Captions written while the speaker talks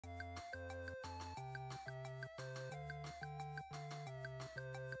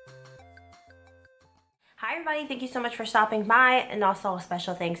Hi everybody, thank you so much for stopping by, and also a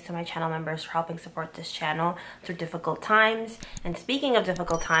special thanks to my channel members for helping support this channel through difficult times. And speaking of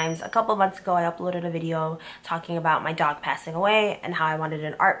difficult times, a couple months ago I uploaded a video talking about my dog passing away and how I wanted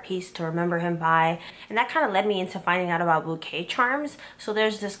an art piece to remember him by, and that kind of led me into finding out about bouquet charms. So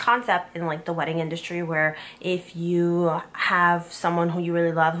there's this concept in like the wedding industry where if you have someone who you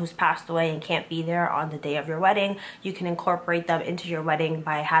really love who's passed away and can't be there on the day of your wedding, you can incorporate them into your wedding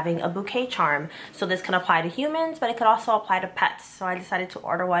by having a bouquet charm. So this can apply to humans, but it could also apply to pets. So I decided to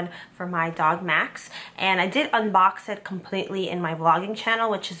order one for my dog Max, and I did unbox it completely in my vlogging channel,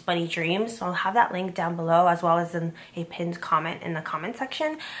 which is Bunny Dreams. So I'll have that link down below, as well as in a pinned comment in the comment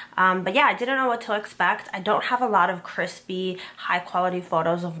section. But yeah, I didn't know what to expect. I don't have a lot of crispy, high quality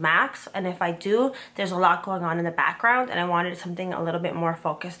photos of Max, and if I do, there's a lot going on in the background, and I wanted something a little bit more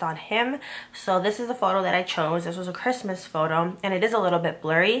focused on him. So this is the photo that I chose. This was a Christmas photo, and it is a little bit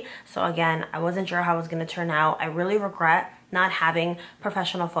blurry. So again, I wasn't sure how it was going to turn out. I really regret not having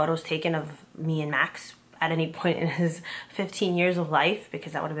professional photos taken of me and Max at any point in his 15 years of life,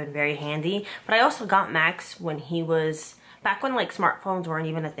 because that would have been very handy. But I also got Max when he was back when like smartphones weren't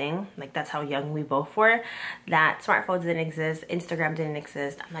even a thing. Like that's how young we both were, that smartphones didn't exist, Instagram didn't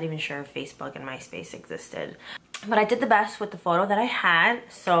exist. I'm not even sure if Facebook and MySpace existed. But I did the best with the photo that I had,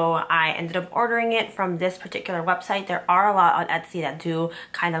 so I ended up ordering it from this particular website. There are a lot on Etsy that do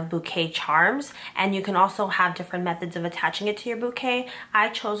kind of bouquet charms, and you can also have different methods of attaching it to your bouquet. I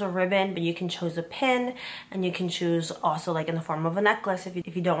chose a ribbon, but you can choose a pin, and you can choose also like in the form of a necklace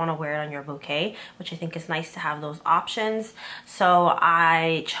if you don't want to wear it on your bouquet, which I think is nice to have those options. So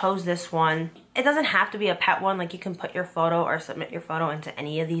I chose this one. It doesn't have to be a pet one, like you can put your photo or submit your photo into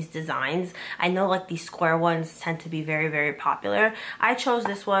any of these designs. I know like these square ones tend to be very, very popular. I chose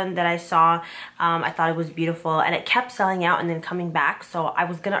this one that I saw. I thought it was beautiful, and it kept selling out and then coming back, so I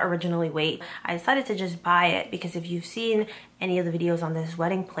was gonna originally wait. I decided to just buy it because if you've seen any of the videos on this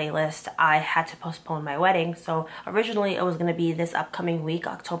wedding playlist, I had to postpone my wedding. So originally it was gonna be this upcoming week,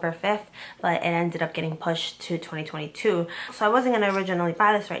 October 5th, but it ended up getting pushed to 2022. So I wasn't gonna originally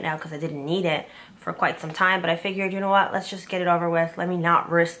buy this right now because I didn't need it for quite some time, but I figured, you know what, let's just get it over with. Let me not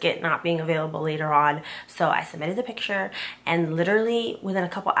risk it not being available later on. So I submitted the picture, and literally within a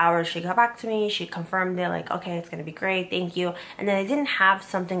couple hours she got back to me. She confirmed it, like, okay, it's gonna be great, thank you. And then I didn't have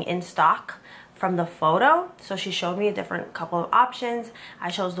something in stock from the photo, so she showed me a different couple of options.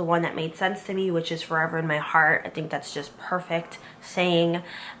 I chose the one that made sense to me, which is Forever in My Heart. I think that's just perfect saying.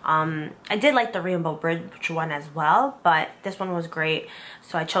 I did like the Rainbow Bridge one as well, but this one was great,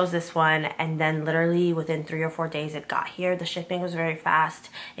 so I chose this one. And then literally within 3 or 4 days it got here. The shipping was very fast.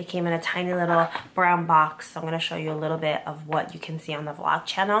 It came in a tiny little brown box, so I'm going to show you a little bit of what you can see on the vlog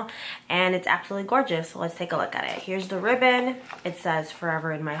channel, and it's absolutely gorgeous. So let's take a look at it. Here's the ribbon. It says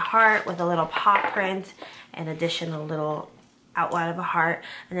Forever in My Heart with a little paw print and additional little outline of a heart,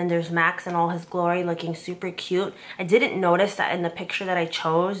 and then there's Max in all his glory looking super cute. I didn't notice that in the picture that I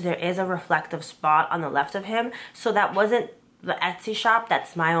chose there is a reflective spot on the left of him, so that wasn't the Etsy shop,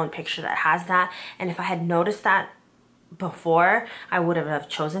 that's my own picture that has that. And if I had noticed that before, I would have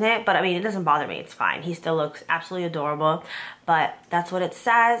chosen it, but I mean, it doesn't bother me, it's fine. He still looks absolutely adorable, but that's what it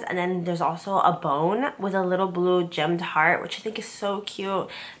says. And then there's also a bone with a little blue gemmed heart, which I think is so cute,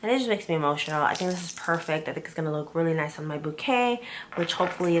 and it just makes me emotional. I think this is perfect. I think it's gonna look really nice on my bouquet, which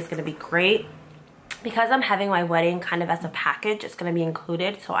hopefully is gonna be great. Because I'm having my wedding kind of as a package, it's going to be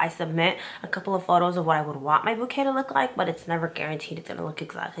included, so I submit a couple of photos of what I would want my bouquet to look like, but it's never guaranteed it's going to look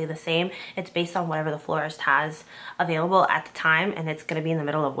exactly the same. It's based on whatever the florist has available at the time, and it's going to be in the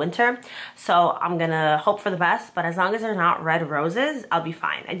middle of winter, so I'm going to hope for the best. But as long as they're not red roses, I'll be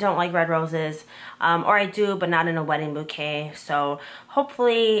fine. I don't like red roses, or I do, but not in a wedding bouquet, so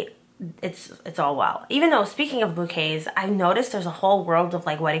hopefully it's all well. Even though, speaking of bouquets, I noticed there's a whole world of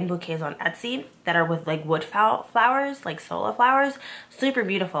like wedding bouquets on Etsy that are with like wood flowers, like sola flowers, super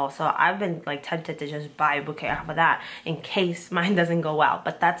beautiful. So I've been like tempted to just buy a bouquet off of that in case mine doesn't go well,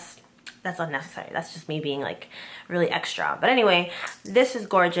 but that's unnecessary. That's just me being like really extra. But anyway, this is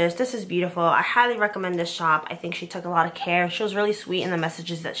gorgeous. This is beautiful. I highly recommend this shop. I think she took a lot of care. She was really sweet in the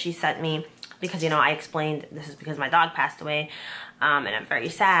messages that she sent me, because, you know, I explained this is because my dog passed away, and I'm very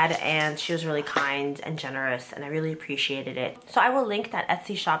sad, and she was really kind and generous, and I really appreciated it. So I will link that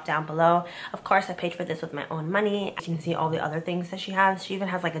Etsy shop down below. Of course, I paid for this with my own money. You can see all the other things that she has. She even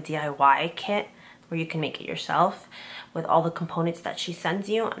has like a DIY kit where you can make it yourself with all the components that she sends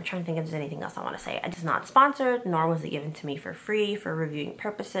you. I'm trying to think if there's anything else I want to say. It is not sponsored, nor was it given to me for free for reviewing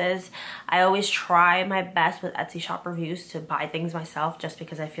purposes. I always try my best with Etsy shop reviews to buy things myself, just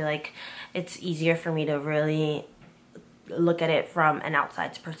because I feel like it's easier for me to really look at it from an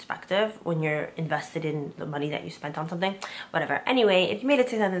outside perspective when you're invested in the money that you spent on something. Whatever. Anyway, if you made it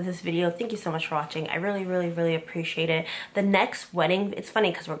to the end of this video, thank you so much for watching. I really appreciate it. The next wedding, it's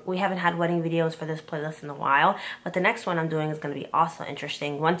funny because we haven't had wedding videos for this playlist in a while, but the next one I'm doing is going to be also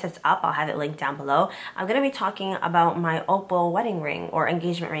interesting. Once it's up, I'll have it linked down below. I'm going to be talking about my opal wedding ring or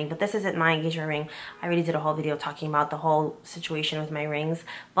engagement ring, but this isn't my engagement ring. I already did a whole video talking about the whole situation with my rings,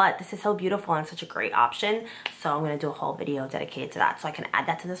 but this is so beautiful and such a great option, so I'm going to do a whole video dedicated to that, so I can add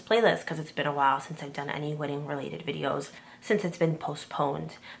that to this playlist because it's been a while since I've done any wedding related videos, since it's been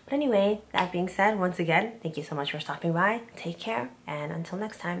postponed. But anyway, that being said, once again, thank you so much for stopping by. Take care, and until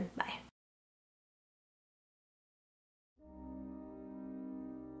next time, bye.